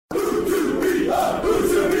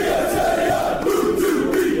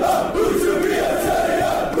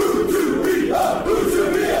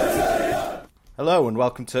Hello and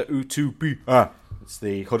welcome to U2B. It's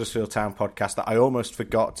the Huddersfield Town podcast that I almost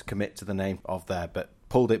forgot to commit to the name of there, but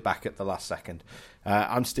pulled it back at the last second.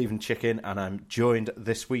 I'm Stephen Chicken and I'm joined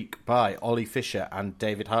this week by Ollie Fisher and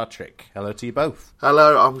David Hartrick. Hello to you both.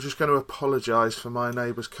 Hello, I'm just going to apologise for my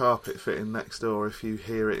neighbour's carpet fitting next door if you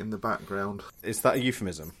hear it in the background. Is that a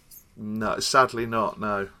euphemism? No, sadly not,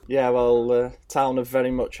 no. Yeah, well, Town have very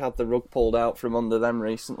much had the rug pulled out from under them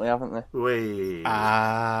recently, haven't they? Whee.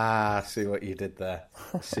 See what you did there.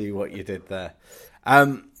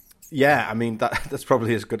 Yeah, I mean, that's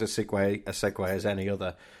probably as good a segue as any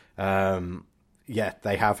other. Yeah,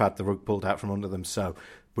 they have had the rug pulled out from under them. So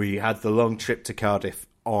we had the long trip to Cardiff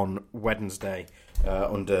on Wednesday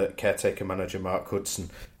under caretaker manager Mark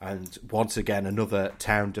Hudson. And once again, another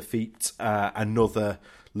Town defeat, another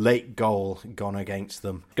late goal gone against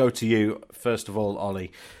them. Go to you, first of all,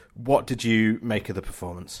 Ollie. What did you make of the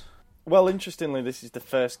performance? Well, interestingly, this is the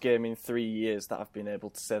first game in 3 years that I've been able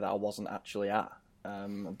to say that I wasn't actually at.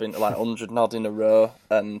 I've been to like 100 odd in a row,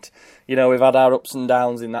 and you know, we've had our ups and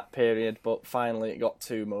downs in that period, but finally it got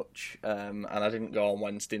too much, and I didn't go on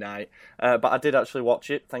Wednesday night, but I did actually watch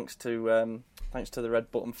it thanks to the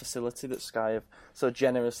Red Button facility that Sky have so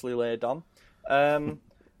generously laid on. I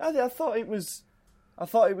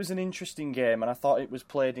thought it was an interesting game, and I thought it was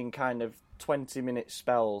played in kind of 20-minute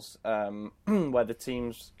spells, where the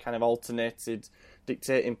teams kind of alternated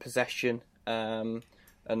dictating possession, and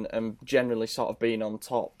generally sort of being on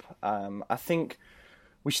top. I think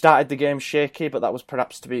we started the game shaky, but that was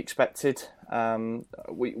perhaps to be expected.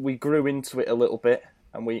 We grew into it a little bit,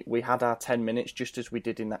 and we had our 10 minutes just as we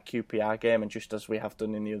did in that QPR game and just as we have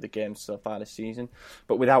done in the other games so far this season,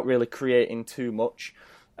 but without really creating too much.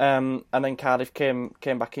 And then Cardiff came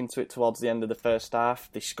back into it towards the end of the first half.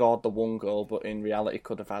 They scored the one goal, but in reality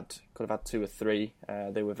could have had two or three.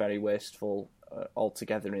 They were very wasteful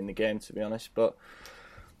altogether in the game, to be honest. But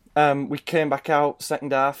we came back out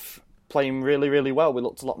second half playing really, really well. We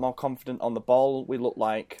looked a lot more confident on the ball. We looked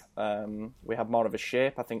like we had more of a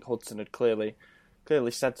shape. I think Hudson had clearly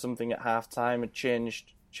said something at half time, had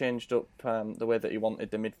changed up the way that he wanted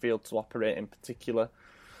the midfield to operate in particular.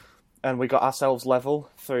 And we got ourselves level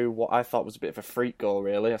through what I thought was a bit of a freak goal,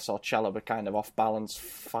 really. I saw Chalobah kind of off balance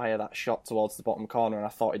fire that shot towards the bottom corner, and I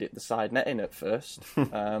thought he'd hit the side netting at first.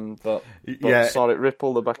 But yeah, saw it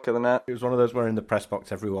ripple the back of the net. It was one of those where in the press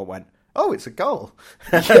box everyone went, "Oh, it's a goal!"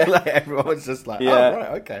 Like everyone was just like, "Oh,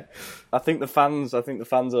 right, okay." I think our fans over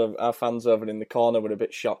in the corner were a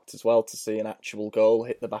bit shocked as well to see an actual goal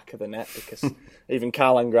hit the back of the net, because even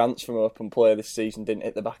Carlan Grant's from open play this season didn't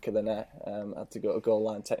hit the back of the net. Had to go to goal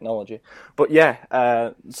line technology. But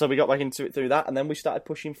yeah, so we got back into it through that, and then we started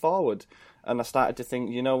pushing forward, and I started to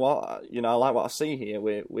think, you know what, I like what I see here.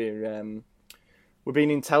 We're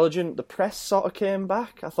being intelligent. The press sort of came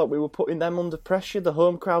back. I thought we were putting them under pressure. The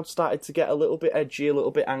home crowd started to get a little bit edgy, a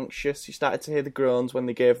little bit anxious. You started to hear the groans when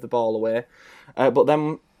they gave the ball away. But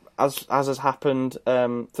then, as has happened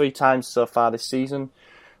 3 times so far this season,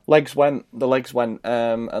 the legs went,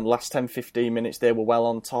 and the last 10-15 minutes they were well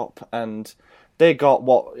on top, and they got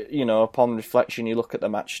what, you know, upon reflection, you look at the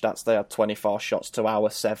match stats, they had 24 shots to our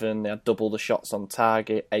 7, they had double the shots on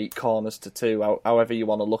target, 8 corners to 2, however you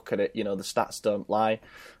want to look at it, you know, the stats don't lie.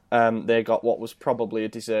 They got what was probably a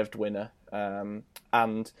deserved winner. And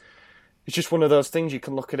it's just one of those things, you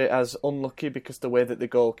can look at it as unlucky because the way that the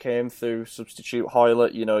goal came through substitute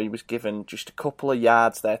Hoylett, you know, he was given just a couple of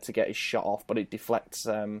yards there to get his shot off, but it deflects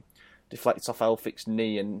off Elphic's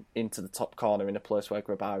knee and into the top corner in a place where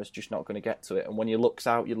Grabara is just not going to get to it. And when you looks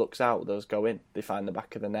out, those go in. They find the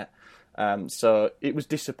back of the net. So it was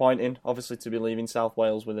disappointing, obviously, to be leaving South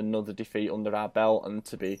Wales with another defeat under our belt and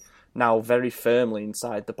to be now very firmly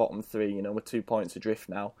inside the bottom 3. You know, we're 2 points adrift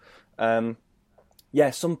now.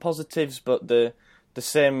 Yeah, some positives, but the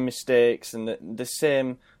same mistakes and the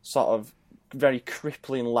same sort of very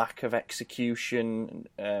crippling lack of execution,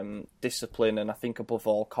 discipline, and I think above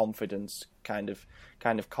all confidence kind of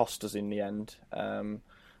cost us in the end. And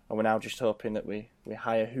we're now just hoping that we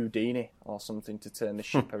hire Houdini or something to turn the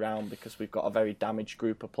ship around, because we've got a very damaged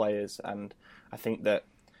group of players, and I think that,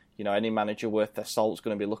 you know, any manager worth their salt is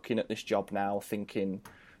going to be looking at this job now thinking,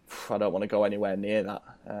 I don't want to go anywhere near that.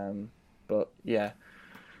 But yeah,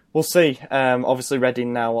 we'll see. Obviously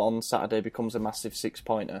Reading now on Saturday becomes a massive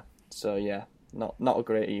 6-pointer. So yeah, not a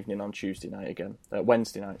great evening on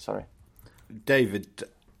Wednesday night, sorry. David,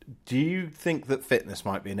 do you think that fitness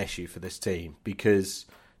might be an issue for this team? Because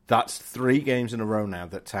that's 3 games in a row now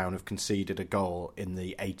that Town have conceded a goal in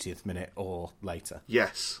the 80th minute or later.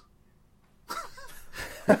 Yes.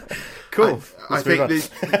 Cool. I think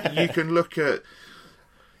you can look at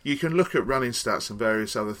running stats and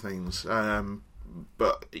various other things.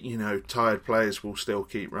 but tired players will still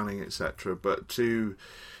keep running, etc. But to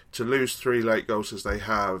lose 3 late goals as they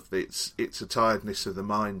have, it's a tiredness of the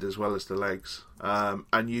mind as well as the legs,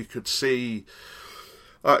 and you could see.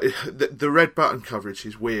 The red button coverage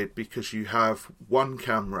is weird because you have one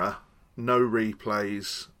camera, no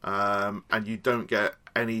replays, and you don't get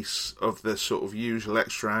any of the sort of usual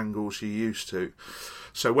extra angles you used to.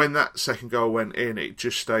 So when that second goal went in, it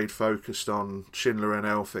just stayed focused on Schindler and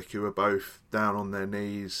Elphick, who were both down on their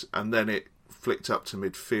knees, and then it flicked up to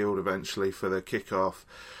midfield eventually for the kick-off.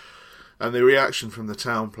 And the reaction from the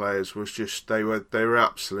Town players was just they were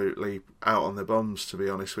absolutely out on their bums, to be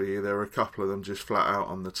honest with you. There were a couple of them just flat out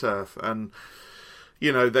on the turf, and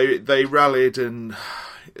they rallied. And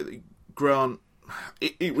Grant,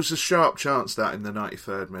 it was a sharp chance that in the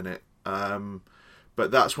 93rd minute,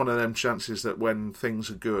 but that's one of them chances that when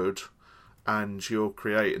things are good and you're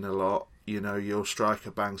creating a lot, your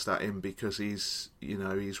striker bangs that in because he's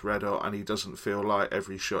red hot and he doesn't feel like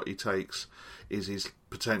every shot he takes is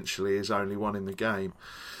potentially his only one in the game.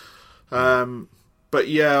 But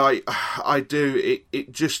yeah, I do.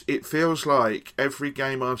 It feels like every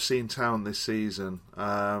game I've seen Town this season,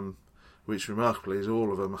 which remarkably is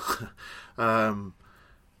all of them,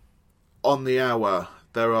 on the hour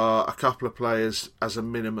there are a couple of players as a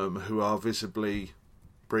minimum who are visibly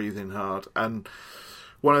breathing hard. And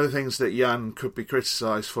one of the things that Jan could be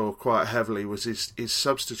criticised for quite heavily was his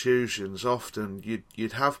substitutions. Often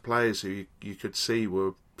you'd have players who you could see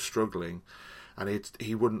were struggling, and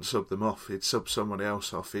he wouldn't sub them off. He'd sub someone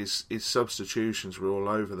else off. His substitutions were all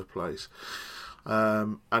over the place,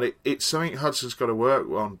 and it's something Hudson's got to work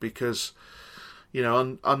on because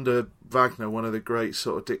under Wagner, one of the great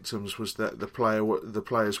sort of dictums was that the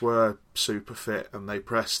players were super fit and they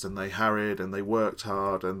pressed and they harried and they worked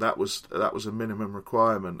hard, and that was a minimum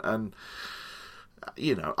requirement. And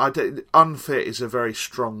unfit is a very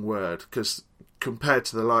strong word because compared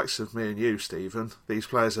to the likes of me and you, Stephen, these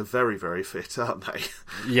players are very, very fit, aren't they?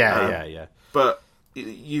 Yeah. But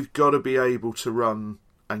you've got to be able to run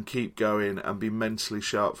and keep going and be mentally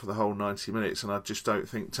sharp for the whole 90 minutes, and I just don't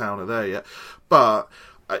think Town are there yet. But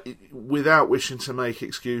without wishing to make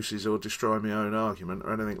excuses or destroy my own argument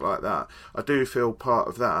or anything like that, I do feel part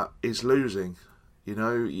of that is losing.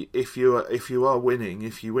 If you are winning,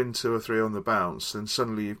 if you win 2 or 3 on the bounce, then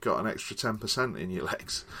suddenly you've got an extra 10% in your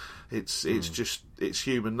legs. It's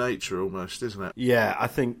human nature almost, isn't it? Yeah, I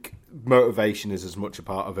think motivation is as much a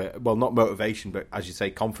part of it. Well, not motivation, but as you say,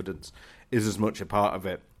 confidence is as much a part of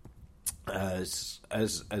it as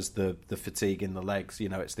the fatigue in the legs.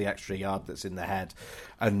 It's the extra yard that's in the head,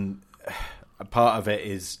 and a part of it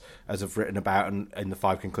is, as I've written about in the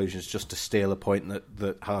 5 conclusions, just to steal a point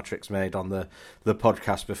that Hartrick's made on the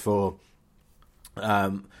podcast before.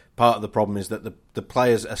 Part of the problem is that the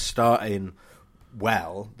players are starting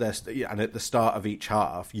well, and at the start of each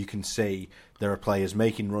half, you can see there are players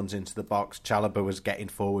making runs into the box. Chalobah was getting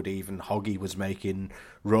forward, even Hoggy was making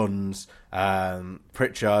runs.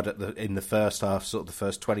 Pritchard in the first half, sort of the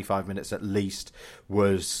first 25 minutes at least,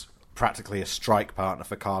 was practically a strike partner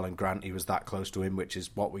for Carl Grant. He was that close to him, which is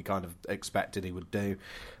what we kind of expected he would do.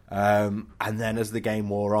 And then as the game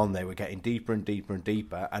wore on, they were getting deeper and deeper and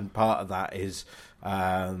deeper, and part of that is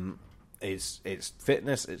it's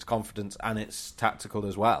fitness, it's confidence, and it's tactical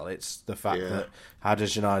as well. It's the fact that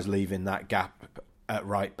Haderjanai's leaving that gap at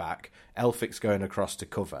right back, Elphick's going across to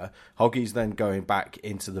cover, Hoggy's then going back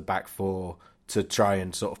into the back 4 to try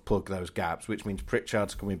and sort of plug those gaps, which means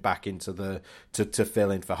Pritchard's coming back into to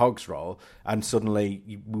fill in for Hogg's role, and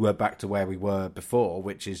suddenly we're back to where we were before,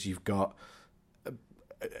 which is you've got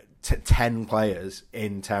 10 players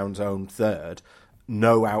in Town's own third,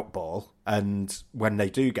 no out ball, and when they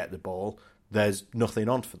do get the ball, there's nothing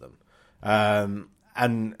on for them.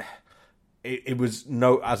 And it was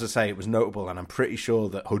as I say, it was notable, and I'm pretty sure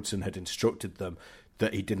that Hudson had instructed them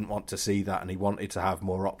that he didn't want to see that and he wanted to have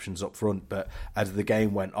more options up front. But as the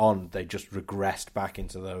game went on, they just regressed back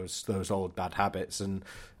into those old bad habits, and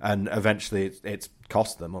eventually it's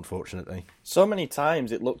cost them, unfortunately. So many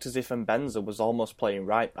times it looked as if Mbenza was almost playing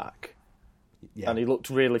right back, and he looked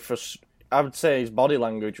really frustrated. I would say his body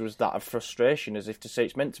language was that of frustration, as if to say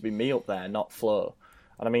it's meant to be me up there, not Flo.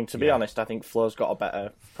 And I mean, to be honest, I think Flo's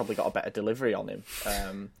probably got a better delivery on him.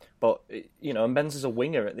 But Mbenza's a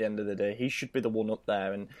winger at the end of the day. He should be the one up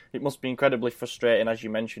there, and it must be incredibly frustrating, as you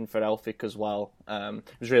mentioned, for Elphick as well. It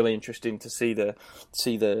was really interesting to see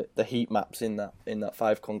the heat maps in that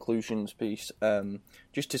 5 conclusions piece,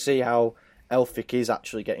 just to see how Elphick is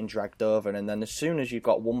actually getting dragged over, and then as soon as you've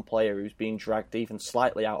got one player who's being dragged even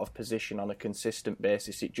slightly out of position on a consistent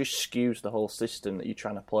basis, it just skews the whole system that you're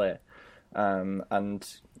trying to play. And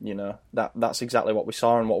that's exactly what we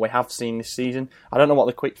saw and what we have seen this season. I don't know what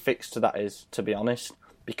the quick fix to that is, to be honest,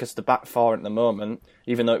 because the back four at the moment,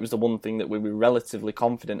 even though it was the one thing that we were relatively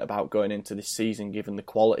confident about going into this season, given the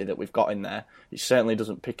quality that we've got in there, it certainly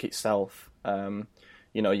doesn't pick itself.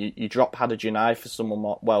 You drop Hadjianai for someone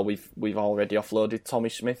more. Well, we've already offloaded Tommy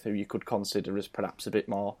Smith, who you could consider as perhaps a bit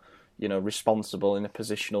more, responsible in a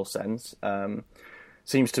positional sense.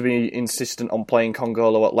 Seems to be insistent on playing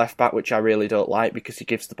Congolo at left back, which I really don't like because he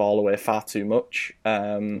gives the ball away far too much,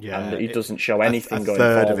 and he doesn't show anything going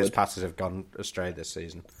forward. A third of his passes have gone astray this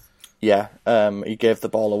season. Yeah, he gave the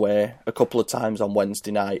ball away a couple of times on Wednesday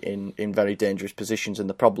night in very dangerous positions, and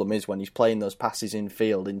the problem is when he's playing those passes in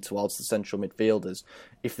field in towards the central midfielders,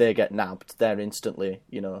 if they get nabbed, they're instantly,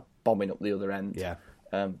 bombing up the other end. Yeah.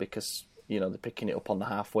 Because they're picking it up on the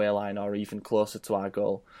halfway line or even closer to our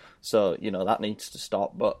goal. So, that needs to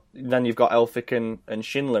stop. But then you've got Elphick and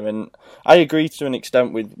Schindler, and I agree to an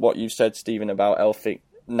extent with what you've said, Stephen, about Elphick.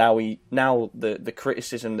 Now the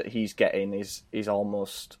criticism that he's getting is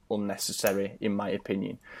almost unnecessary, in my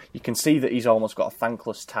opinion. You can see that he's almost got a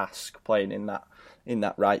thankless task playing in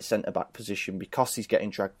that right centre-back position because he's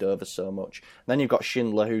getting dragged over so much. And then you've got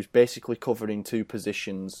Schindler, who's basically covering two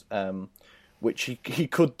positions, which he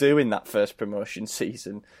could do in that first promotion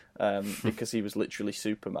season because he was literally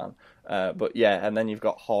Superman. But yeah, and then you've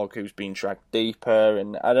got Hogg, who's been dragged deeper,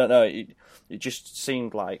 and I don't know, it just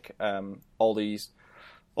seemed like all these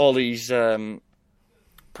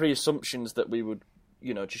pre-assumptions that we would,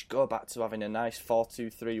 just go back to having a nice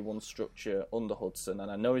 4-2-3-1 structure under Hudson. And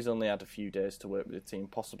I know he's only had a few days to work with the team,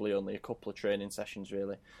 possibly only a couple of training sessions,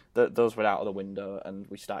 really. Those were out of the window, and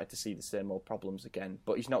we started to see the same old problems again.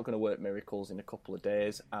 But he's not going to work miracles in a couple of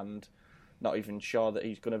days, and not even sure that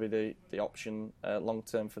he's going to be the option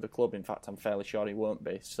long-term for the club. In fact, I'm fairly sure he won't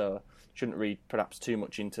be. So shouldn't read perhaps too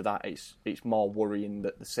much into that. It's more worrying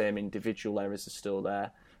that the same individual errors are still there,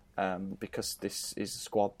 because this is a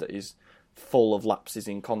squad that is full of lapses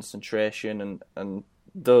in concentration, and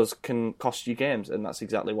those can cost you games, and that's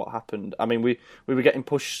exactly what happened. I mean, we were getting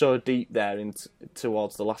pushed so deep there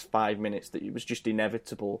towards the last 5 minutes that it was just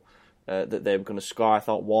inevitable that they were going to score. I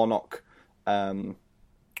thought Warnock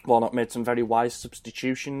made some very wise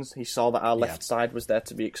substitutions. He saw that our left side was there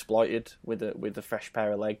to be exploited with a fresh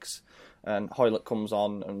pair of legs. And Hoylett comes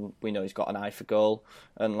on, and we know he's got an eye for goal.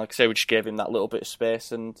 And like I say, we just gave him that little bit of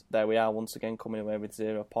space, and there we are once again coming away with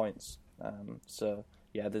 0 points. So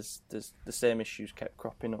yeah, there's the same issues kept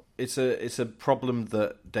cropping up. It's a problem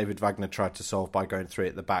that David Wagner tried to solve by going 3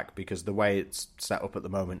 at the back, because the way it's set up at the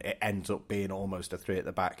moment, it ends up being almost a 3 at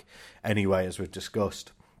the back anyway, as we've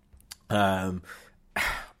discussed. I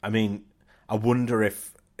mean, I wonder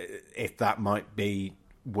if that might be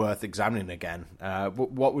worth examining again.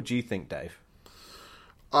 What would you think, Dave?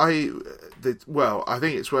 I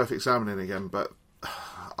think it's worth examining again, but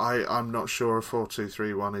I'm not sure a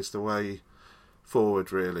 4-2-3-1 is the way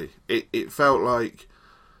forward, really. It felt like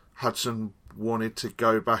Hudson wanted to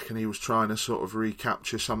go back and he was trying to sort of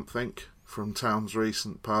recapture something from Town's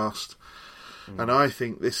recent past. And I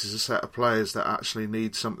think this is a set of players that actually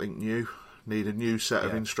need something new, need a new set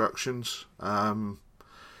of instructions.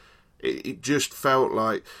 It just felt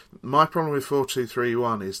like... My problem with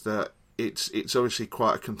 4-2-3-1 is that it's obviously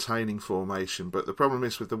quite a containing formation, but the problem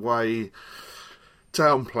is with the way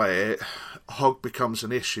Town play it, Hogg becomes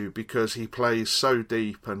an issue because he plays so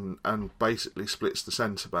deep and basically splits the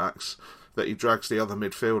centre-backs that he drags the other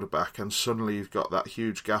midfielder back, and suddenly you've got that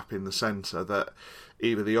huge gap in the centre that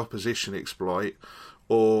either the opposition exploit,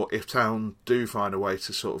 or if Town do find a way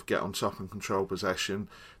to sort of get on top and control possession,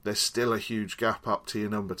 there's still a huge gap up to your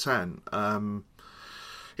number 10.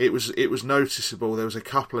 It was noticeable. There was a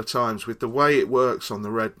couple of times with the way it works on the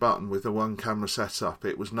red button with the one camera setup.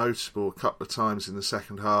 It was noticeable a couple of times in the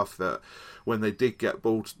second half that when they did get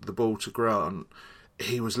the ball to Grant,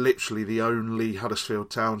 he was literally the only Huddersfield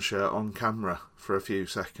Town shirt on camera for a few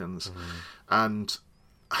seconds, and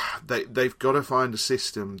they've got to find a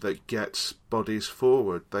system that gets bodies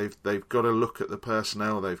forward. They've got to look at the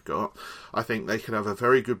personnel they've got. I think they could have a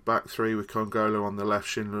very good back three with Congolo on the left,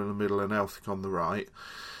 Schindler in the middle, and Elphick on the right.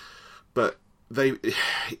 But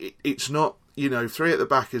it's not, 3 at the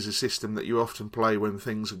back is a system that you often play when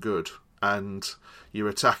things are good and you're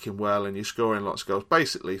attacking well and you're scoring lots of goals.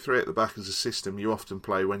 Basically, 3 at the back is a system you often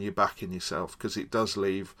play when you're backing yourself, because it does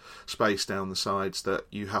leave space down the sides that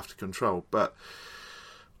you have to control. But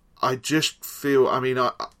I just feel, I mean,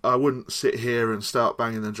 I wouldn't sit here and start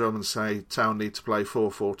banging the drum and say Town need to play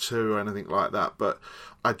 4-4-2 or anything like that, but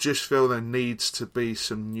I just feel there needs to be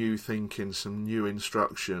some new thinking, some new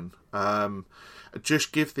instruction.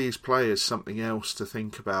 Just give these players something else to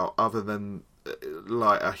think about other than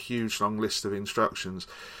like a huge long list of instructions.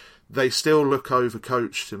 They still look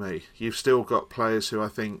overcoached to me. You've still got players who I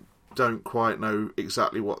think don't quite know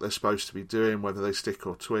exactly what they're supposed to be doing, whether they stick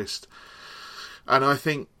or twist. And I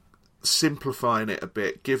think simplifying it a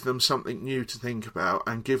bit, give them something new to think about,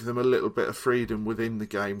 and give them a little bit of freedom within the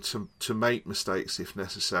game to make mistakes if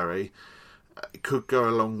necessary, it could go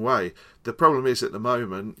a long way. The problem is at the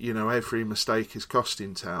moment, every mistake is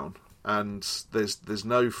costing Town, and there's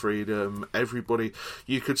no freedom. Everybody,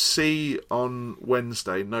 you could see on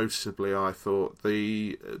Wednesday, noticeably, I thought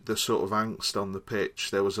the sort of angst on the pitch.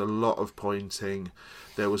 There was a lot of pointing,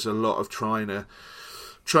 there was a lot of trying to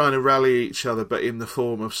rally each other, but in the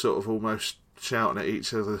form of sort of almost shouting at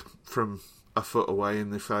each other from a foot away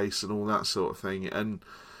in the face and all that sort of thing. And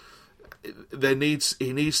he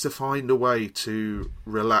needs to find a way to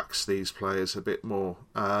relax these players a bit more.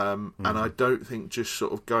 And I don't think just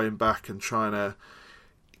sort of going back and trying to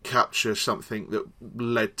capture something that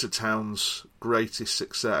led to Town's greatest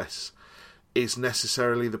success is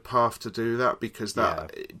necessarily the path to do that, because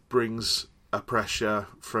that brings a pressure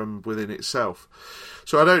from within itself.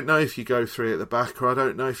 So I don't know if you go 3 at the back, or I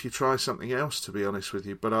don't know if you try something else, to be honest with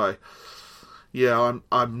you. But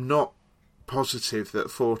I'm not positive that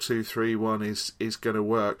 4-2-3-1 is going to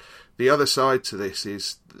work. The other side to this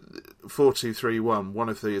is 4-2-3-1. One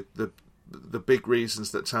of the big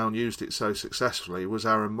reasons that Town used it so successfully was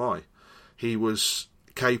Aaron Moy. He was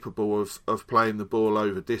capable of playing the ball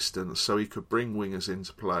over distance, so he could bring wingers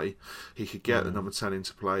into play. He could get the number 10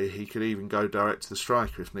 into play. He could even go direct to the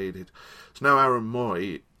striker if needed. So now Aaron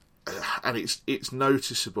Moy, and it's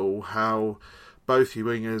noticeable how both your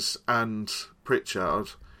wingers and Pritchard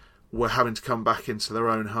were having to come back into their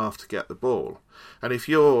own half to get the ball. And if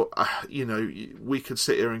you're, we could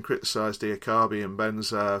sit here and criticise Diakabi and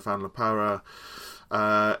Benza, Van La Parra,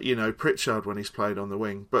 Pritchard when he's played on the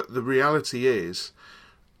wing. But the reality is,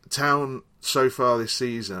 Town so far this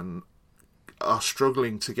season are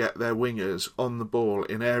struggling to get their wingers on the ball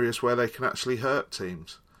in areas where they can actually hurt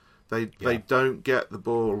teams. They don't get the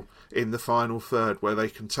ball in the final third where they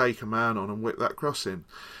can take a man on and whip that cross in,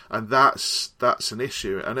 and that's an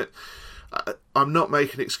issue. And I'm not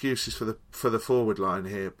making excuses for the forward line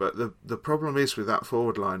here, but the problem is with that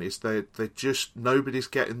forward line is they just, nobody's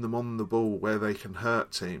getting them on the ball where they can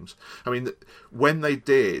hurt teams. I mean, when they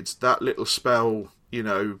did that little spell,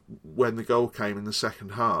 when the goal came in the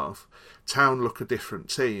second half, Town look a different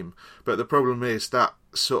team. But the problem is that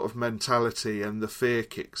sort of mentality and the fear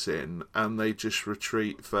kicks in, and they just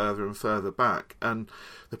retreat further and further back. And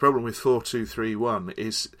the problem with 4-2-3-1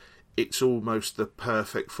 is it's almost the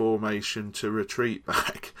perfect formation to retreat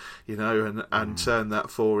back, and turn that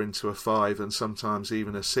 4 into a 5 and sometimes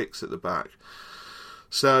even a 6 at the back.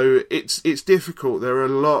 So it's difficult. There are a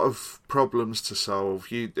lot of problems to solve.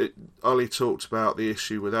 Ollie talked about the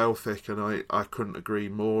issue with Elphick, and I couldn't agree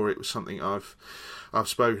more. It was something I've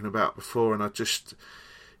spoken about before, and I just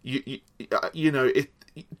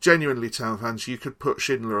genuinely, Town fans, you could put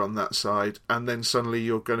Schindler on that side, and then suddenly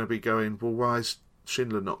you're going to be going, well, why is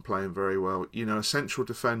Schindler not playing very well? A central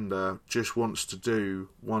defender just wants to do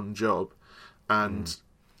one job, and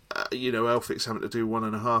Elphick's having to do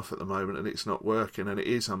 1.5 at the moment, and it's not working, and it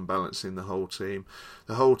is unbalancing the whole team.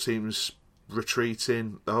 The whole team's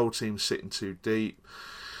retreating, the whole team's sitting too deep.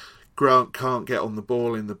 Grant can't get on the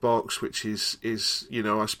ball in the box, which is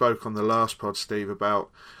I spoke on the last pod, Steve, about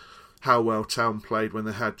how well Town played when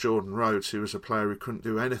they had Jordan Rhodes, who was a player who couldn't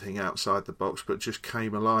do anything outside the box but just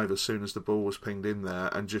came alive as soon as the ball was pinged in there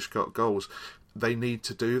and just got goals. They need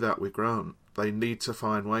to do that with Grant. They need to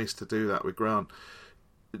find ways to do that with Grant.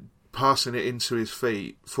 Passing it into his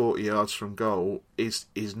feet 40 yards from goal is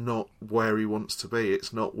not where he wants to be.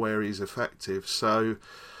 It's not where he's effective. So,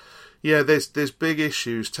 yeah, there's big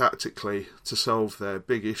issues tactically to solve there,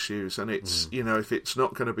 big issues. And it's, if it's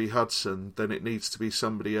not going to be Hudson, then it needs to be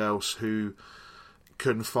somebody else who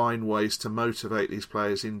can find ways to motivate these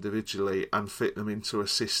players individually and fit them into a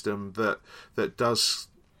system that does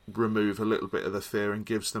remove a little bit of the fear and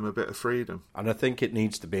gives them a bit of freedom. And I think it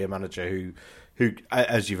needs to be a manager who,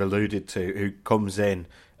 as you've alluded to, who comes in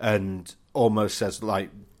and almost says,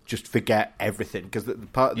 just forget everything. Because the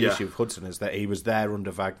part of the issue with Hudson is that he was there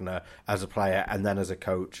under Wagner as a player and then as a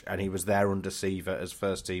coach, and he was there under Seaver as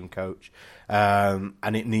first-team coach. And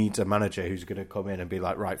it needs a manager who's going to come in and be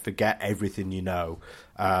like, right, forget everything you know.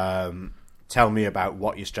 tell me about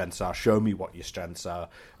what your strengths are, show me what your strengths are,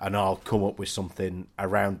 and I'll come up with something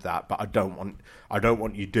around that. But I don't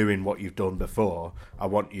want you doing what you've done before. I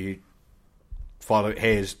want you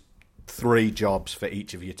here's 3 jobs for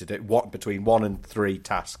each of you to do, between 1 and 3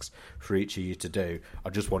 tasks for each of you to do. I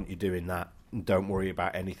just want you doing that. Don't worry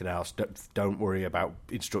about anything else. Don't worry about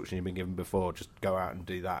instruction you've been given before. Just go out and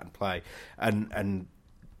do that and play. And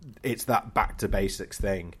it's that back to basics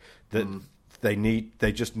thing that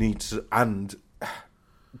they just need to. And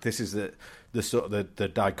this is the sort of the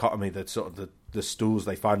dichotomy, that sort of the stools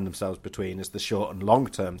they find themselves between, is the short and long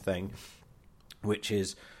term thing, which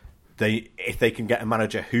is if they can get a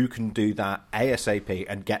manager who can do that ASAP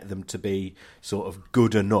and get them to be sort of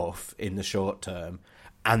good enough in the short term,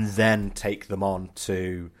 and then take them on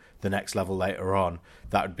to the next level later on,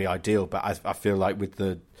 that would be ideal. But I feel like with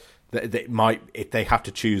if they have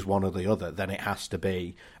to choose one or the other, then it has to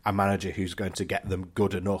be a manager who's going to get them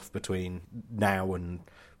good enough between now and,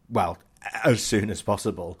 well, as soon as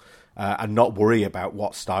possible, and not worry about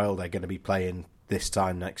what style they're going to be playing this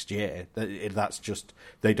time next year. That's just,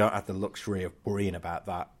 they don't have the luxury of worrying about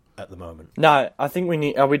that at the moment. No, I think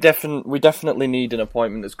we definitely need an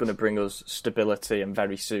appointment that's going to bring us stability, and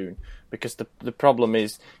very soon. Because the problem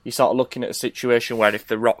is, you're sort of looking at a situation where if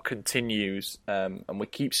the rot continues, and we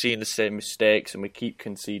keep seeing the same mistakes and we keep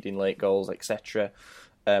conceding late goals, etc.,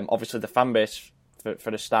 obviously the fan base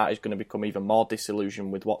for the start is going to become even more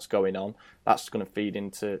disillusioned with what's going on. That's going to feed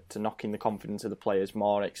into knocking the confidence of the players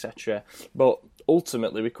more, etc. But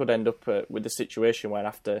ultimately we could end up with a situation where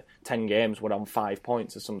after 10 games we're on 5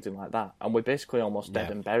 points or something like that, and we're basically almost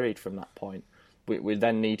dead and buried from that point. We're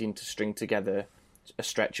then needing to string together a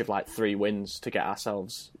stretch of like 3 wins to get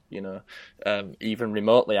ourselves, even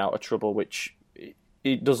remotely out of trouble, which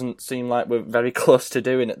it doesn't seem like we're very close to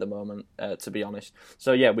doing at the moment, to be honest.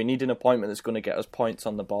 So yeah, we need an appointment that's going to get us points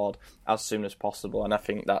on the board as soon as possible. And I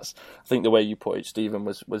think the way you put it, Stephen,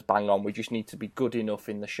 was bang on. We just need to be good enough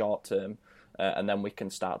in the short term, and then we can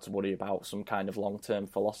start to worry about some kind of long-term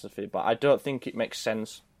philosophy. But I don't think it makes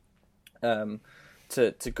sense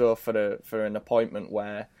to go for an appointment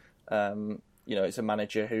where it's a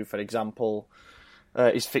manager who, for example,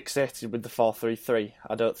 is fixated with the 4-3-3.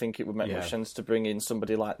 I don't think it would make much sense to bring in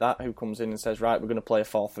somebody like that who comes in and says, right, we're going to play a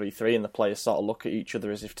 4-3-3, and the players sort of look at each other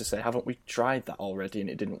as if to say, haven't we tried that already and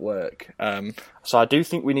it didn't work? So I do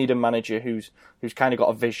think we need a manager who's kind of got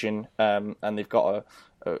a vision, and they've got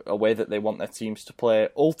a way that they want their teams to play.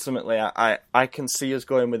 Ultimately, I can see us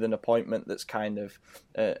going with an appointment that's kind of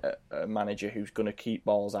a manager who's going to keep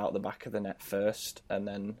balls out the back of the net first, and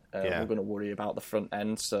then we're going to worry about the front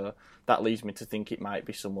end. So that leads me to think it might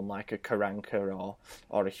be someone like a Karanka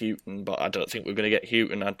or a Houghton, but I don't think we're going to get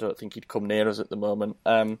Houghton. I don't think he'd come near us at the moment.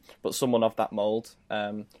 But someone of that mould,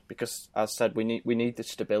 because as I said, we need the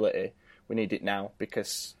stability. We need it now,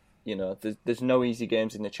 because there's no easy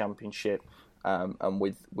games in the Championship. And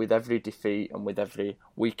with every defeat and with every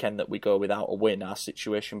weekend that we go without a win, our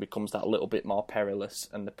situation becomes that little bit more perilous,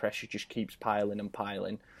 and the pressure just keeps piling and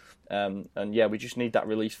piling. We just need that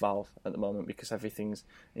release valve at the moment, because everything's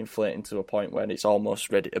inflating to a point where it's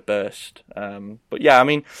almost ready to burst. But yeah, I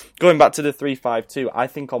mean, going back to the 3-5-2, I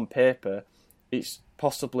think on paper it's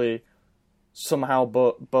possibly somehow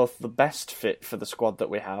both the best fit for the squad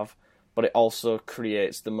that we have, but it also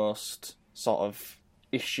creates the most sort of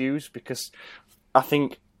issues, because I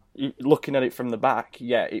think looking at it from the back,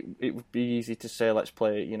 it would be easy to say, let's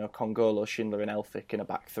play, Congolo, Schindler and Elphick in a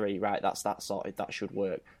back 3, right? That's that sorted, that should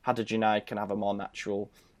work. Haderjanai can have a more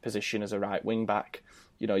natural position as a right wing back.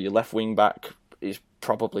 Your left wing back is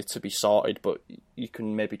probably to be sorted, but you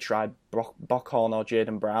can maybe try Bockhorn or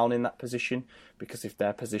Jayden Brown in that position, because if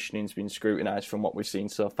their positioning's been scrutinised from what we've seen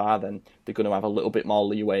so far, then they're going to have a little bit more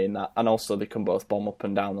leeway in that, and also they can both bomb up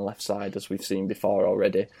and down the left side, as we've seen before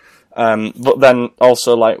already. But then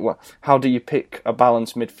also, how do you pick a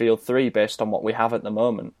balanced midfield 3 based on what we have at the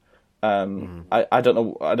moment? I don't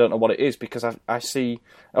know what it is, because I see,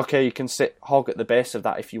 okay, you can sit Hogg at the base of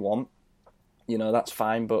that if you want. That's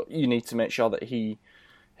fine, but you need to make sure that he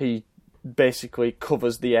basically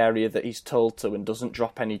covers the area that he's told to, and doesn't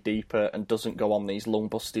drop any deeper, and doesn't go on these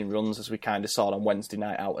lung-busting runs as we kind of saw on Wednesday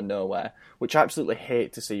night out of nowhere, which I absolutely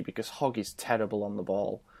hate to see, because Hogg is terrible on the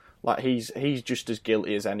ball. He's just as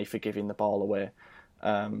guilty as any for giving the ball away.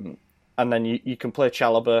 And then you can play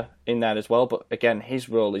Chalobah in there as well, but again, his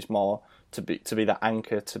role is more to be that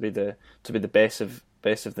anchor, to be the base of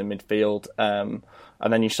the midfield.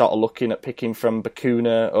 And then you're sort of looking at picking from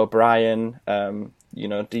Bakuna, O'Brien,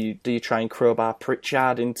 do you try and crowbar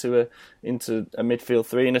Pritchard into a midfield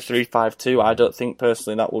three in a 3-5-2? I don't think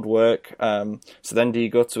personally that would work. So then do you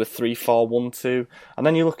go to a 3-4-1-2? And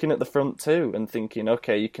then you're looking at the front two and thinking,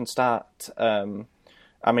 okay, you can start. I'm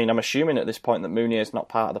assuming at this point that Mounier is not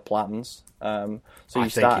part of the plans. So I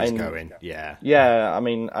think he's going. Yeah. Yeah.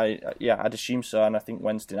 I'd assume so, and I think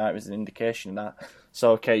Wednesday night was an indication of that.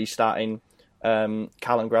 So okay, you're starting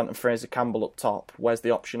Callum Grant and Fraser Campbell up top. Where's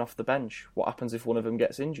the option off the bench? What happens if one of them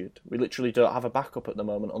gets injured? We literally don't have a backup at the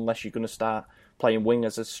moment unless you're going to start playing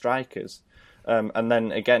wingers as strikers. And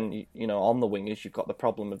then again, on the wingers, you've got the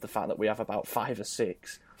problem of the fact that we have about 5 or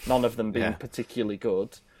 6, none of them being particularly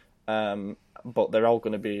good. But they're all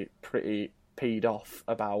going to be pretty peed off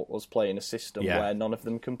about us playing a system where none of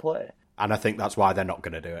them can play. And I think that's why they're not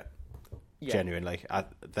going to do it. Yeah. Genuinely. I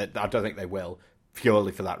don't think they will,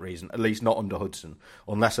 purely for that reason. At least not under Hudson.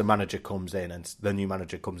 Unless a manager comes in and the new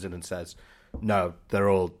manager comes in and says, no, they're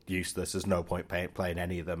all useless. There's no point playing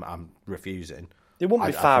any of them. I'm refusing. They wouldn't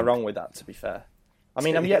be far wrong with that, to be fair. I'm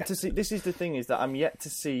yet to see... This is the thing, is that I'm yet to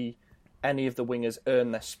see any of the wingers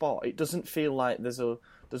earn their spot. It doesn't feel like there's a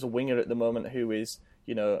winger at the moment who is,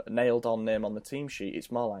 nailed on name on the team sheet.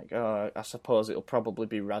 It's more like, I suppose it'll probably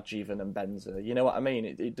be Rajiv and Benza. You know what I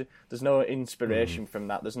mean? There's no inspiration from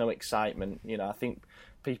that. There's no excitement. I think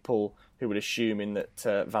people who were assuming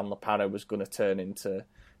that Van La Parra was going to turn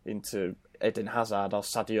into Eden Hazard or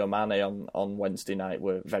Sadio Mane on Wednesday night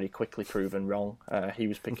were very quickly proven wrong. He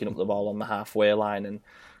was picking up the ball on the halfway line and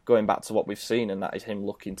going back to what we've seen, and that is him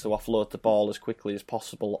looking to offload the ball as quickly as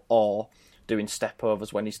possible or doing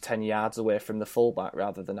step-overs when he's 10 yards away from the fullback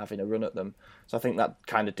rather than having a run at them. So I think that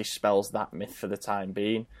kind of dispels that myth for the time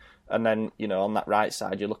being. And then, on that right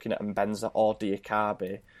side, you're looking at Mbenza or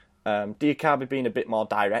Diakabi. Diakabi being a bit more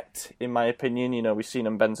direct, in my opinion. We've seen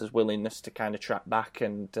Mbenza's willingness to kind of track back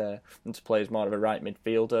and to play as more of a right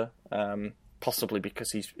midfielder, possibly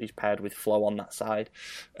because he's paired with Flo on that side.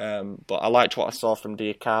 But I liked what I saw from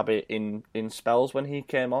Diakabi in spells when he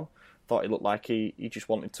came on. Thought it looked like he just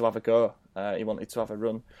wanted to have a go. He wanted to have a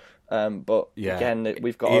run. Again,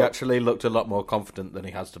 we've got... He actually looked a lot more confident than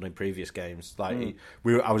he has done in previous games. I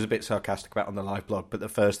was a bit sarcastic about it on the live blog, but the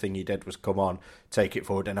first thing he did was come on, take it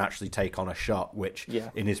forward and actually take on a shot, which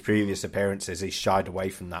in his previous appearances he's shied away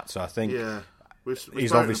from that. So I think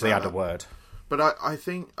he's obviously had a word. But I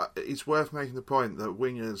think it's worth making the point that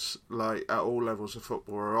wingers, like at all levels of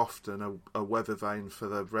football, are often a weather vane for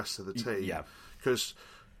the rest of the team. Yeah. Because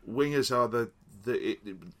wingers are the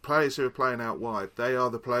players who are playing out wide. They are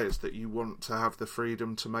the players that you want to have the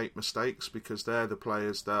freedom to make mistakes, because they're the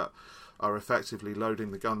players that are effectively loading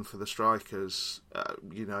the gun for the strikers,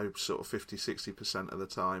 sort of 50-60% of the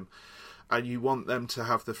time. And you want them to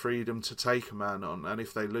have the freedom to take a man on. And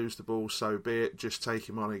if they lose the ball, so be it. Just take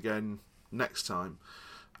him on again next time.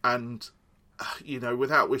 And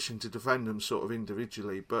without wishing to defend them sort of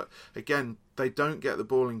individually, but again, they don't get the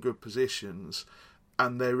ball in good positions,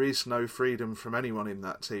 and there is no freedom from anyone in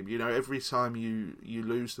that team. Every time you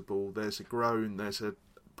lose the ball, there's a groan, there's a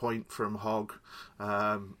point from Hogg,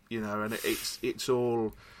 and it's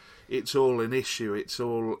all an issue. It's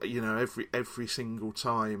all every single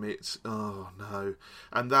time. It's oh no,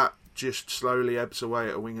 and that just slowly ebbs away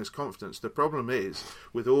at a winger's confidence. The problem is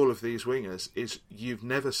with all of these wingers is you've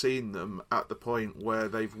never seen them at the point where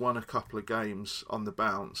they've won a couple of games on the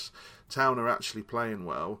bounce. Town are actually playing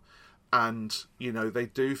well. And, they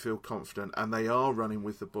do feel confident, and they are running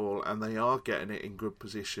with the ball, and they are getting it in good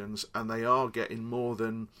positions, and they are getting more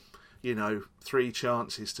than, 3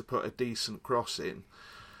 chances to put a decent cross in.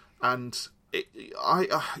 And I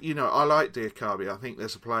like Diakabi. I think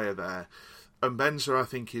there's a player there. And Benza, I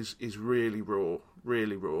think, is really raw.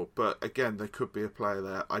 But again, there could be a player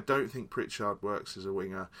there. I don't think Pritchard works as a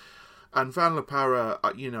winger. And Van La Parra,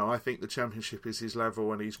 I think the Championship is his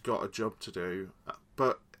level, and he's got a job to do.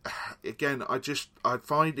 But again, I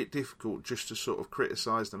find it difficult just to sort of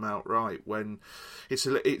criticise them outright when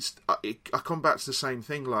I come back to the same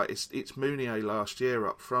thing. Like it's Mounier last year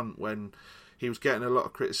up front when he was getting a lot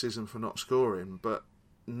of criticism for not scoring, but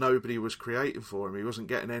nobody was creating for him. He wasn't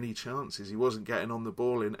getting any chances. He wasn't getting on the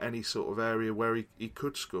ball in any sort of area where he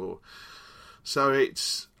could score. So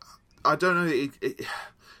I don't know.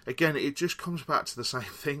 Again, it just comes back to the same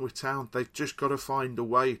thing with Town. They've just got to find a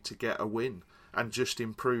way to get a win and just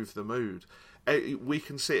improve the mood. We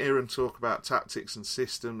can sit here and talk about tactics and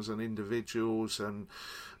systems and individuals and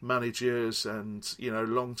managers and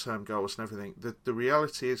long-term goals and everything. The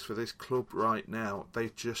reality is, for this club right now, they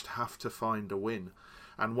just have to find a win.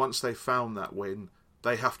 And once they've found that win,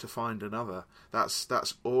 they have to find another.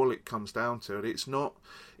 That's all it comes down to. And it's not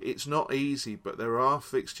easy, but there are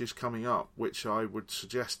fixtures coming up which I would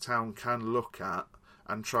suggest Town can look at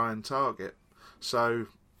and try and target. So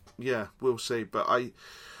yeah, we'll see. But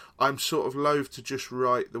I'm sort of loath to just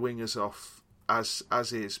write the wingers off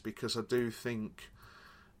as is, because I do think,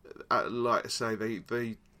 like I say,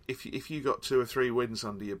 they if you got 2 or 3 wins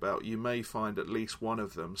under your belt, you may find at least one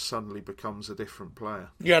of them suddenly becomes a different player.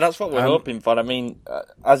 Yeah, that's what we're hoping for. I mean,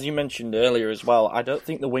 as you mentioned earlier as well, I don't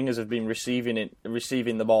think the wingers have been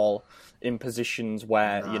receiving the ball in positions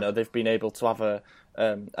where they've been able to have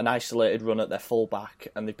an isolated run at their fullback,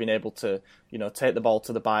 and they've been able to take the ball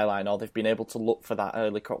to the byline, or they've been able to look for that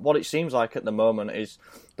early. What it seems like at the moment is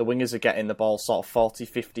the wingers are getting the ball sort of 40,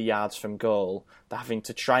 50 yards from goal. They're having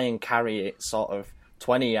to try and carry it sort of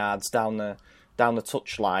 20 yards down the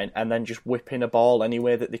touchline, and then just whipping a ball any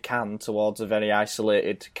way that they can towards a very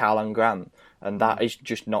isolated Carlan Grant, and that is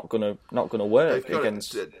just not gonna work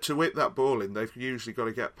against. To whip that ball in, they've usually got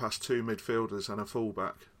to get past 2 midfielders and a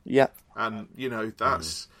fullback. Yeah, and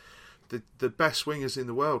that's the best wingers in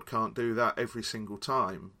the world can't do that every single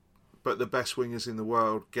time, but the best wingers in the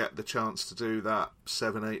world get the chance to do that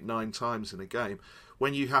 7, 8, 9 times in a game.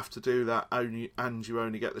 When you have to do that and you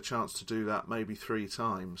only get the chance to do that maybe 3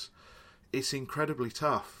 times, it's incredibly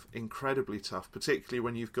tough, particularly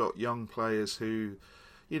when you've got young players who,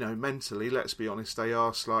 mentally, let's be honest, they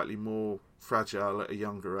are slightly more fragile at a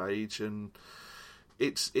younger age, and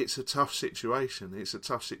it's a tough situation.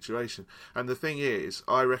 And the thing is,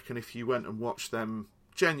 I reckon if you went and watched them,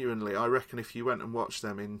 genuinely, I reckon if you went and watched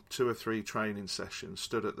them in 2 or 3 training sessions,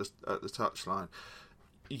 stood at the touchline,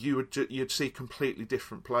 you'd see completely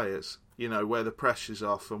different players, where the pressure's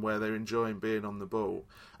off and where they're enjoying being on the ball.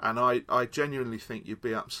 And I genuinely think you'd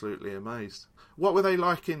be absolutely amazed. What were they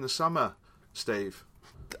like in the summer, Steve?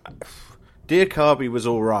 Diakabi was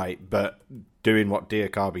all right, but doing what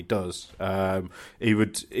Diakabi does, he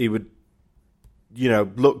would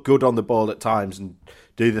look good on the ball at times and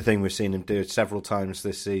do the thing we've seen him do several times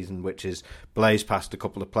this season, which is blaze past a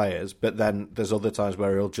couple of players. But then there's other times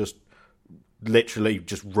where he'll just literally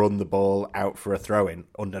just run the ball out for a throw-in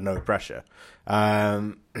under no pressure.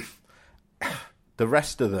 The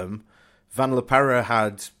rest of them, Van La Parra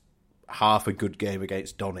had half a good game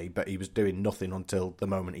against Donny, but he was doing nothing until the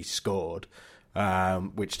moment he scored,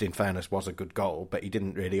 which in fairness was a good goal, but he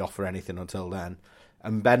didn't really offer anything until then.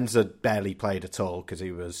 And Benza barely played at all because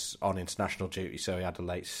he was on international duty, so he had a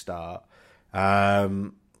late start.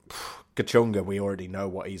 Kachunga, we already know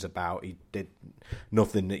what he's about. He did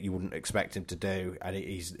nothing that you wouldn't expect him to do, and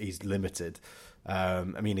he's limited.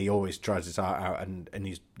 He always tries his heart out, and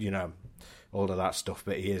he's all of that stuff,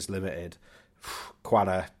 but he is limited.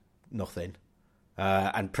 Quada, nothing.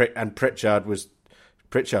 And Pritchard was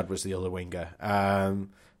the other winger,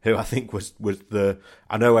 who I think was the.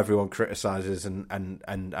 I know everyone criticises, and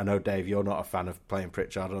I know, Dave, you're not a fan of playing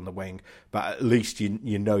Pritchard on the wing, but at least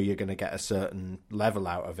you know you're going to get a certain level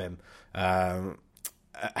out of him, and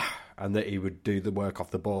that he would do the work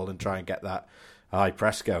off the ball and try and get that high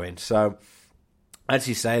press going. So, as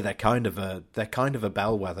you say, they're kind of a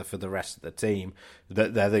bellwether for the rest of the team.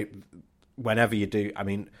 That whenever you do,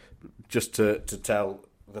 just to tell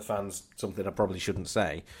the fans something I probably shouldn't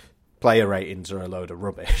say. Player ratings are a load of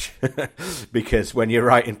rubbish because when you're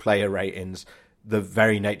writing player ratings, the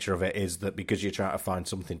very nature of it is that because you're trying to find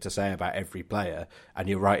something to say about every player and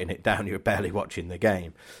you're writing it down, you're barely watching the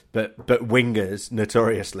game. But wingers,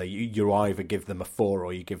 notoriously, you either give them a 4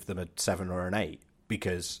 or you give them a 7 or an 8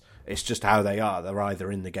 because it's just how they are. They're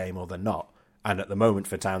either in the game or they're not. And at the moment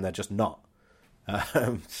for Town, they're just not.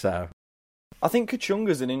 So... I think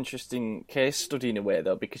Kachunga's an interesting case study in a way,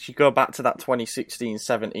 though, because you go back to that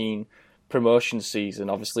 2016-17 promotion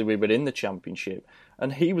season. Obviously, we were in the Championship,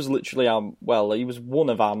 and he was literally he was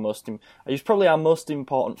probably our most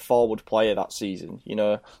important forward player that season.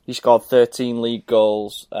 He scored 13 league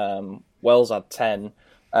goals. Wells had 10.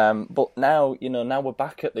 But now we're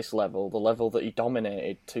back at this level, the level that he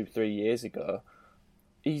dominated 2-3 years ago.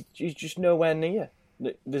 He's just nowhere near.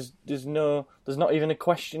 There's not even a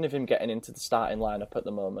question of him getting into the starting lineup at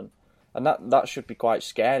the moment, and that should be quite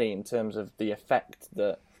scary in terms of the effect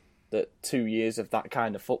that 2 years of that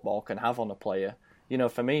kind of football can have on a player.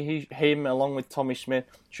 For me, him along with Tommy Smith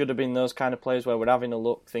should have been those kind of players where we're having a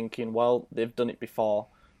look, thinking, well, they've done it before.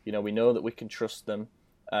 We know that we can trust them.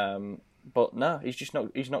 But no, he's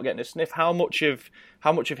not getting a sniff. How much of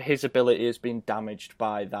his ability has been damaged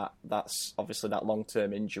by that? That's obviously that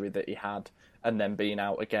long-term injury that he had, and then being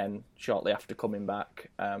out again shortly after coming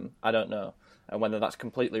back. I don't know, and whether that's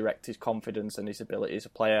completely wrecked his confidence and his ability as a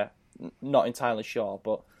player, not entirely sure.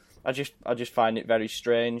 But I just find it very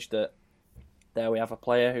strange that there we have a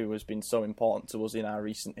player who has been so important to us in our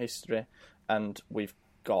recent history, and we've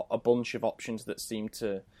got a bunch of options that seem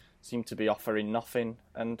to be offering nothing,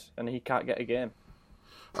 and he can't get a game.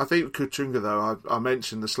 I think Kuchunga, though, I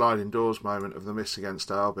mentioned the sliding doors moment of the miss against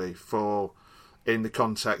Derby in the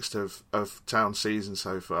context of Town's season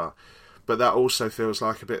so far, but that also feels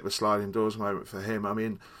like a bit of a sliding doors moment for him. I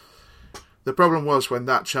mean, the problem was when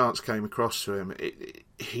that chance came across to him,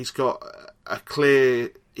 he's got a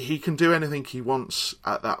clear... He can do anything he wants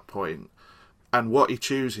at that point, and what he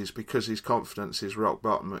chooses, because his confidence is rock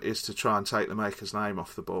bottom, is to try and take the maker's name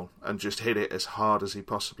off the ball and just hit it as hard as he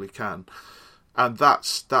possibly can. And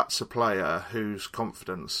that's a player whose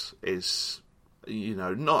confidence is,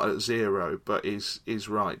 not at zero, but is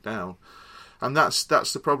right down. And that's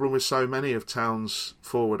the problem with so many of Town's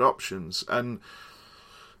forward options. And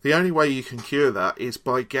the only way you can cure that is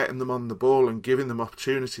by getting them on the ball and giving them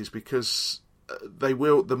opportunities, because they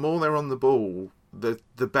will. The more they're on the ball, the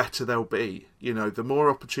better they'll be. The more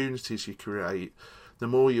opportunities you create, the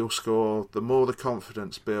more you'll score, the more the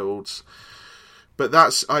confidence builds. But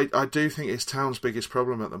I do think it's Town's biggest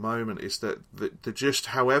problem at the moment, is that the just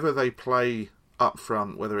however they play up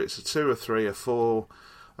front, whether it's a 2 or 3 or 4,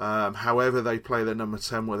 however they play their number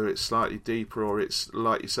 10, whether it's slightly deeper or it's,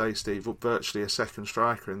 like you say, Steve, virtually a second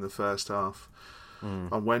striker in the first half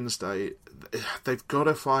on Wednesday, they've got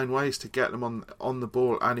to find ways to get them on the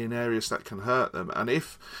ball and in areas that can hurt them. And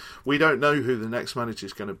if we don't know who the next manager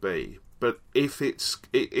is going to be, but if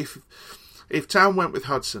Town went with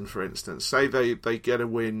Hudson, for instance, say they get a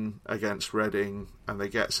win against Reading and they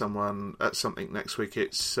get someone at something next week.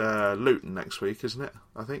 It's Luton next week, isn't it?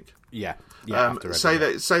 I think. Yeah. Say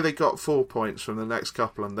they got 4 points from the next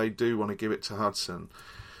couple and they do want to give it to Hudson.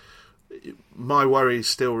 My worry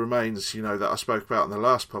still remains, that I spoke about in the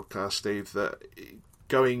last podcast, Steve, that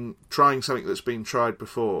trying something that's been tried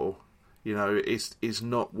before, is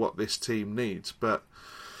not what this team needs. But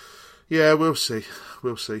yeah, we'll see.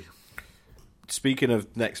 Speaking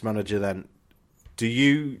of next manager, then, do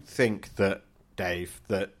you think that, Dave,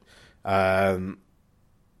 that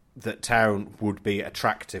Town would be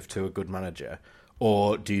attractive to a good manager,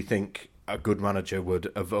 or do you think a good manager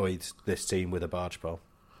would avoid this team with a barge pole?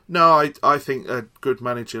 No, I think a good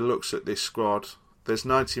manager looks at this squad. There's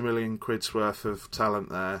 90 million quid's worth of talent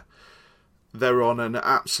there. They're on an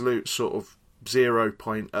absolute sort of 0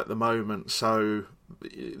 point at the moment, so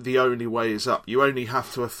the only way is up. You only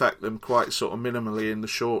have to affect them quite sort of minimally in the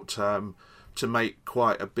short term to make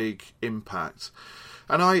quite a big impact.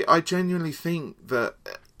 And I genuinely think that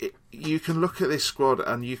you can look at this squad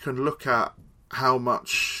and you can look at how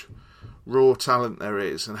much raw talent there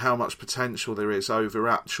is and how much potential there is over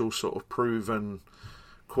actual sort of proven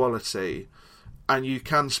quality, and you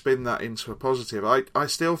can spin that into a positive. I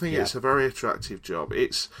still think it's a very attractive job.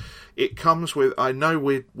 It comes with, I know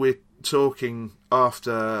we're talking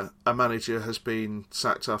after a manager has been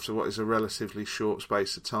sacked after what is a relatively short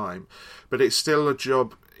space of time, but it's still a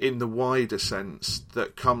job in the wider sense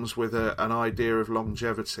that comes with an idea of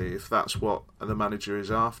longevity, if that's what the manager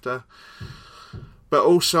is after. But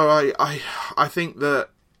also, I think that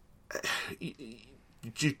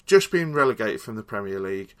just being relegated from the Premier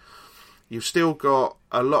League, you've still got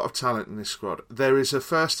a lot of talent in this squad. There is a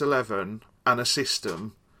first 11 and a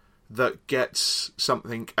system that gets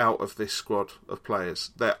something out of this squad of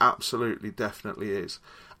players. There absolutely, definitely is.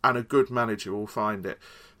 And a good manager will find it.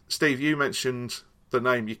 Steve, you mentioned the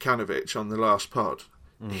name Jukanovic on the last pod.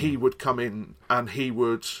 He would come in and he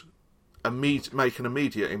would make an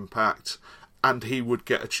immediate impact, and he would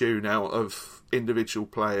get a tune out of individual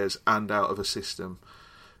players and out of a system.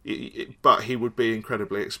 But he would be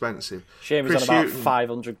incredibly expensive. Shame he's on about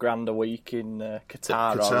 500 grand a week in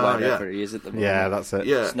Qatar or wherever he is at the moment. Yeah, that's it.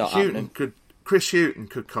 It's not happening. Chris Hughton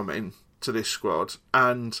could come in to this squad,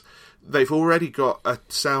 and they've already got a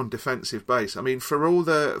sound defensive base. I mean, for all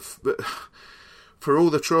the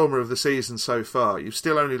trauma of the season so far, you've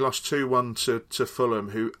still only lost 2-1 to Fulham,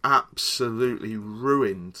 who absolutely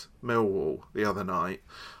ruined Millwall the other night.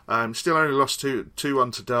 Still only lost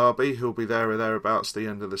 2-1 to Derby, who'll be there or thereabouts at the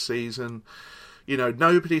end of the season.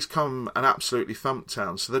 Nobody's come and absolutely thumped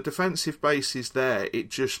Town. So the defensive base is there. It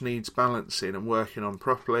just needs balancing and working on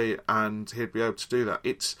properly, and he'd be able to do that.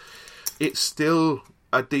 It's still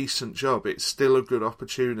a decent job. It's still a good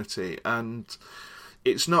opportunity, and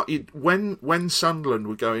it's not. When Sunderland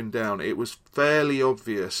were going down, it was fairly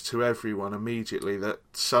obvious to everyone immediately that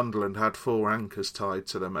Sunderland had 4 anchors tied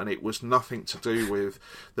to them, and it was nothing to do with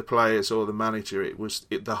the players or the manager.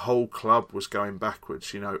 The whole club was going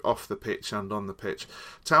backwards, off the pitch and on the pitch.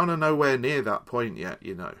 Town are nowhere near that point yet,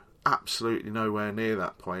 absolutely nowhere near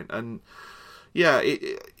that point. And yeah,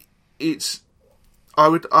 it's.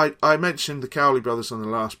 I mentioned the Cowley brothers on the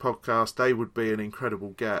last podcast. They would be an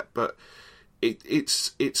incredible get, but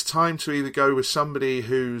it's time to either go with somebody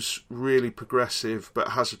who's really progressive but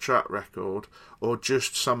has a track record, or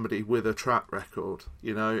just somebody with a track record.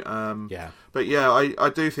 Yeah. But yeah, I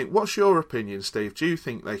do think. What's your opinion, Steve? Do you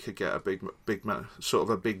think they could get a bigger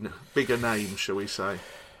name, shall we say?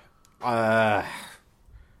 I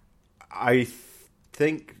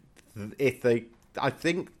think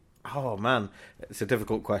oh man, it's a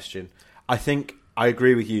difficult question. I think I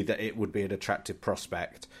agree with you that it would be an attractive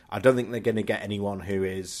prospect. I don't think they're going to get anyone who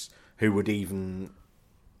would even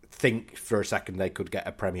think for a second they could get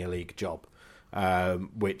a Premier League job,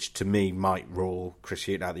 which to me might rule Chris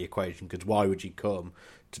Hughton out of the equation, because why would you come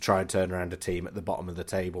to try and turn around a team at the bottom of the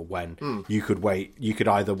table when you could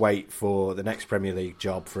either wait for the next Premier League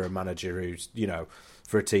job for a manager who's,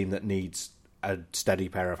 for a team that needs a steady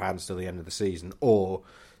pair of hands till the end of the season, or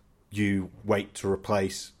you wait to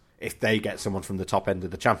replace, if they get someone from the top end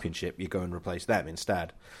of the Championship, you go and replace them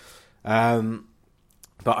instead. But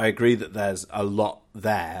I agree that there's a lot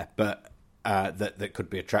there, but that could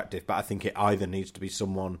be attractive. But I think it either needs to be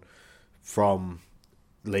someone from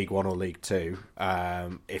League One or League Two,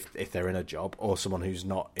 if they're in a job, or someone who's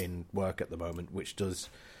not in work at the moment, which does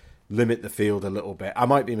limit the field a little bit. I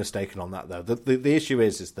might be mistaken on that, though. The issue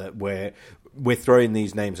is that we're throwing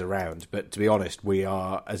these names around, but to be honest, we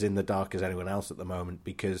are as in the dark as anyone else at the moment,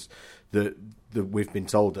 because we've been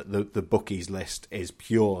told that the bookies list is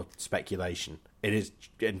pure speculation. It is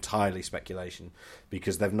entirely speculation,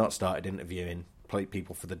 because they've not started interviewing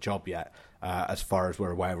people for the job yet. As far as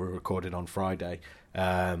we're aware, we're recording on Friday,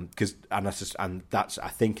 and that's I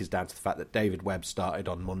think is down to the fact that David Webb started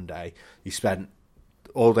on Monday. He spent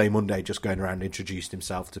all day Monday just going around, introduced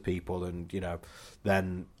himself to people, and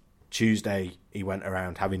then Tuesday he went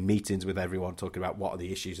around having meetings with everyone, talking about what are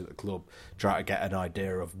the issues at the club, trying to get an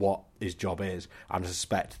idea of what his job is. And I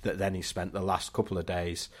suspect that then he spent the last couple of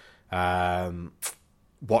days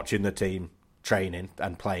watching the team training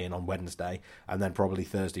and playing on Wednesday, and then probably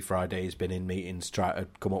Thursday, Friday he's been in meetings trying to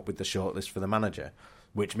come up with the shortlist for the manager,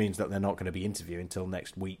 which means that they're not going to be interviewing until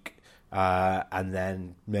next week, and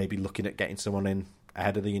then maybe looking at getting someone in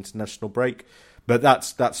ahead of the international break. But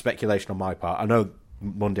that's speculation on my part. I know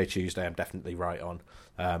Monday, Tuesday I'm definitely right on.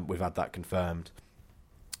 We've had that confirmed.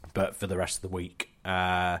 But for the rest of the week,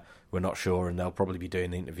 we're not sure, and they'll probably be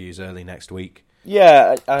doing the interviews early next week.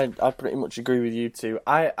 Yeah, I pretty much agree with you too.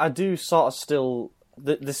 I do sort of still...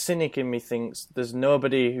 The cynic in me thinks there's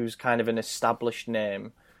nobody who's kind of an established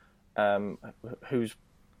name who's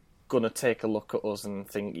going to take a look at us and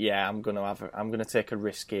think, yeah, I'm going to take a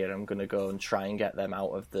risk here. I'm going to go and try and get them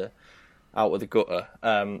out of the gutter.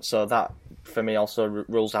 So that for me also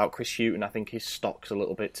rules out Chris Hughton. I think his stock's a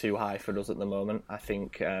little bit too high for us at the moment. I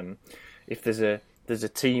think if there's a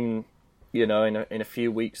team, in a few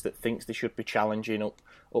weeks that thinks they should be challenging up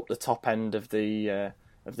the top end of the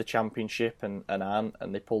Championship and aren't,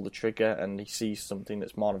 and they pull the trigger and he sees something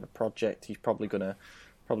that's more of a project, he's probably gonna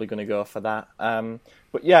go for that.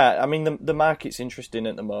 But yeah, I mean the market's interesting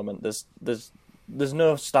at the moment. There's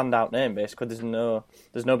no standout name basically. There's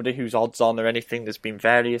nobody who's odds on or anything. There's been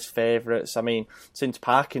various favourites. I mean, since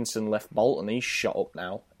Parkinson left Bolton, he's shot up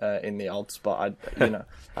now in the odds. But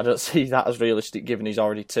I don't see that as realistic, given he's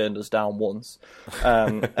already turned us down once.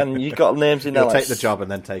 And you've got names in there. He'll take the job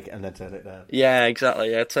and then turn it down. Yeah,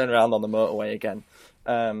 exactly. Yeah, turn around on the motorway again.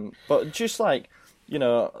 But just like,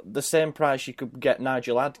 the same price you could get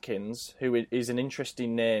Nigel Adkins, who is an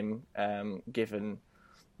interesting name, given,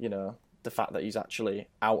 the fact that he's actually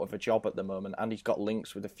out of a job at the moment, and he's got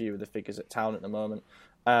links with a few of the figures at Town at the moment.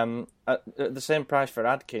 At the same price for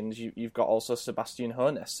Adkins, you've got also Sebastian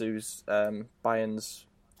Hoeneß, who's Bayern's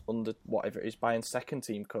Bayern's second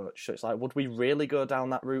team coach. So it's like, would we really go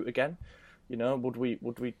down that route again? Would we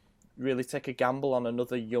really take a gamble on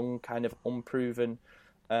another young, kind of unproven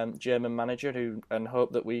German manager and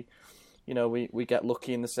hope that we get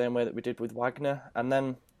lucky in the same way that we did with Wagner? And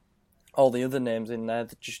then all the other names in there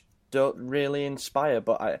that just don't really inspire.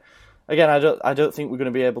 But I don't think we're going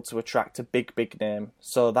to be able to attract a big name.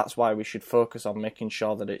 So that's why we should focus on making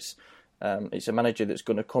sure that it's a manager that's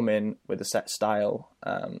going to come in with a set style,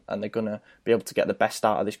 and they're going to be able to get the best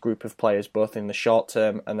out of this group of players, both in the short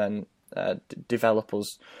term and then develop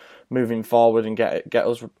us moving forward and get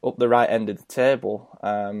us up the right end of the table.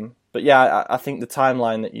 But yeah, I think the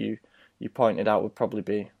timeline that you pointed out would probably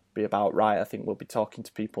be about right. I think we'll be talking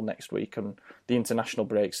to people next week, and the international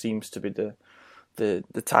break seems to be the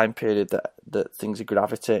time period that things are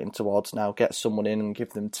gravitating towards now. Get someone in and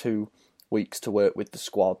give them 2 weeks to work with the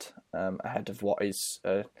squad ahead of what is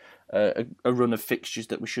a run of fixtures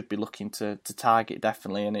that we should be looking to target,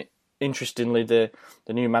 definitely. And interestingly, the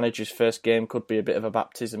new manager's first game could be a bit of a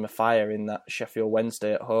baptism of fire in that Sheffield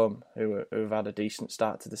Wednesday at home, who've had a decent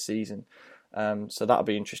start to the season. So that'll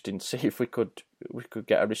be interesting to see if we could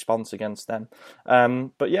get a response against them.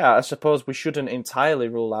 But yeah, I suppose we shouldn't entirely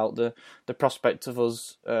rule out the prospect of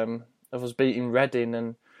us beating Reading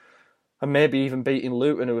and maybe even beating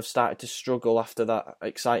Luton, who have started to struggle after that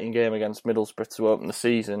exciting game against Middlesbrough to open the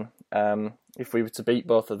season. If we were to beat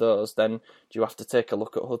both of those, then do you have to take a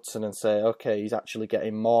look at Hudson and say, okay, he's actually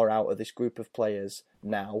getting more out of this group of players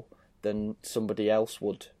now than somebody else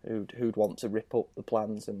would, who'd want to rip up the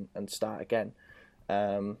plans and start again.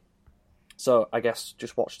 So I guess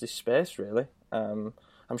just watch this space, really. I'm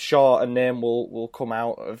sure a name will come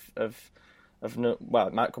out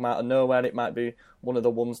it might come out of nowhere. It might be one of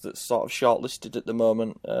the ones that's sort of shortlisted at the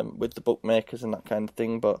moment with the bookmakers and that kind of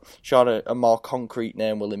thing. But sure, a more concrete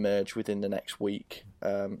name will emerge within the next week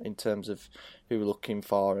in terms of who we're looking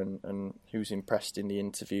for and who's impressed in the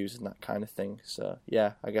interviews and that kind of thing. So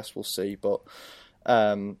yeah, I guess we'll see. But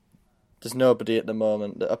there's nobody at the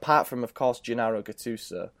moment that, apart from, of course, Gennaro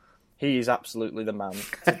Gattuso. He is absolutely the man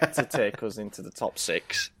to take us into the top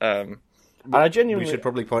six. And I genuinely... We should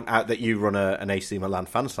probably point out that you run an AC Milan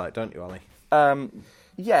fan site, don't you, Ollie?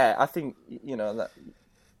 Yeah, I think, that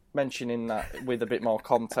mentioning that with a bit more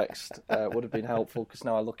context would have been helpful, because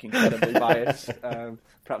now I look incredibly biased.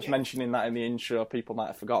 Perhaps mentioning that in the intro, people might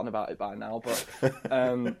have forgotten about it by now.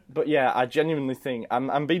 But yeah, I genuinely think...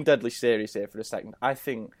 I'm being deadly serious here for a second. I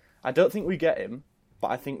don't think we get him, but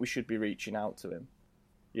I think we should be reaching out to him.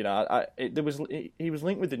 He was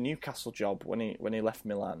linked with the Newcastle job when he left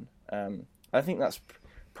Milan. I think that's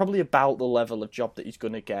probably about the level of job that he's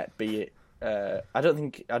going to get. Be it, I don't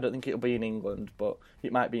think it'll be in England, but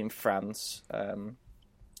it might be in France.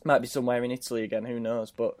 Might be somewhere in Italy again. Who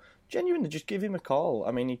knows? But genuinely, just give him a call.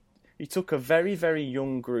 I mean, he took a very, very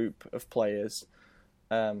young group of players,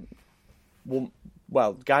 guided them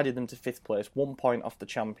to 5th place, 1 point off the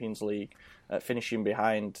Champions League, finishing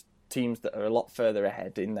behind teams that are a lot further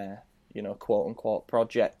ahead in their, quote unquote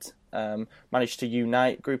project. Managed to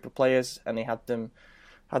unite a group of players, and he had them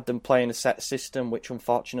playing a set system, which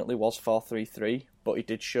unfortunately was 4-3-3, but he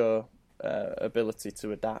did show ability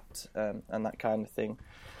to adapt and that kind of thing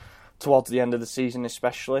towards the end of the season,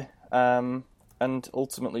 especially. And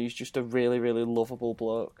ultimately, he's just a really, really lovable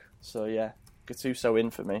bloke. So yeah, Gattuso in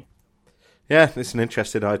for me. Yeah, it's an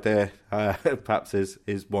interesting idea. Perhaps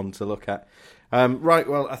is one to look at. Right,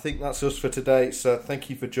 well, I think that's us for today. So thank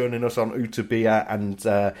you for joining us on Utabia, and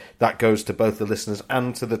that goes to both the listeners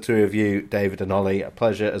and to the two of you, David and Ollie. A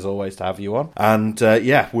pleasure, as always, to have you on. And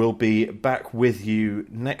we'll be back with you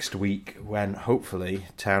next week when, hopefully,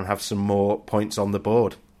 Town have some more points on the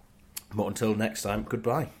board. But until next time,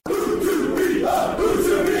 goodbye.